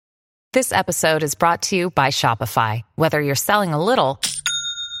This episode is brought to you by Shopify. Whether you're selling a little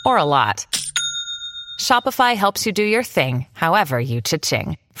or a lot, Shopify helps you do your thing, however you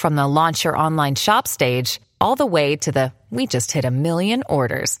cha-ching. From the launch your online shop stage, all the way to the we just hit 1 million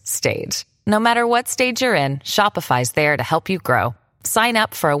orders stage. No matter what stage you're in, Shopify's there to help you grow. Sign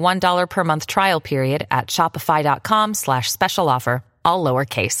up for a $1 per month trial period at shopify.com/special offer, all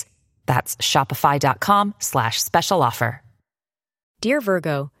lowercase. That's shopify.com/special offer. Dear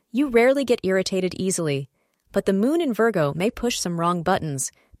Virgo, you rarely get irritated easily, but the moon in Virgo may push some wrong buttons,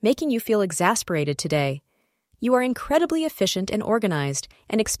 making you feel exasperated today. You are incredibly efficient and organized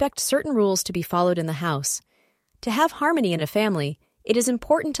and expect certain rules to be followed in the house. To have harmony in a family, it is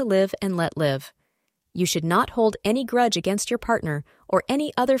important to live and let live. You should not hold any grudge against your partner or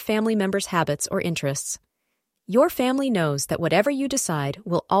any other family member's habits or interests. Your family knows that whatever you decide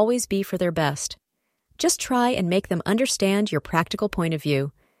will always be for their best. Just try and make them understand your practical point of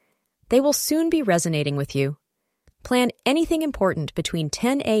view. They will soon be resonating with you. Plan anything important between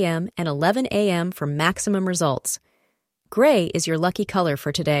 10 a.m. and 11 a.m. for maximum results. Gray is your lucky color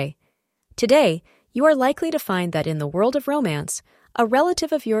for today. Today, you are likely to find that in the world of romance, a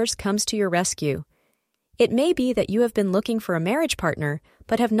relative of yours comes to your rescue. It may be that you have been looking for a marriage partner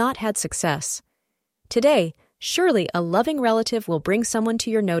but have not had success. Today, surely a loving relative will bring someone to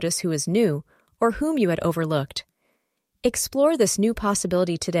your notice who is new or whom you had overlooked. Explore this new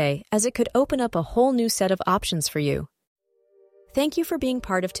possibility today, as it could open up a whole new set of options for you. Thank you for being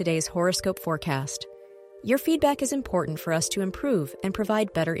part of today's horoscope forecast. Your feedback is important for us to improve and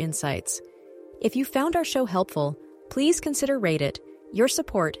provide better insights. If you found our show helpful, please consider rate it. Your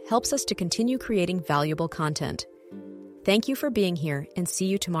support helps us to continue creating valuable content. Thank you for being here, and see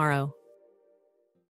you tomorrow.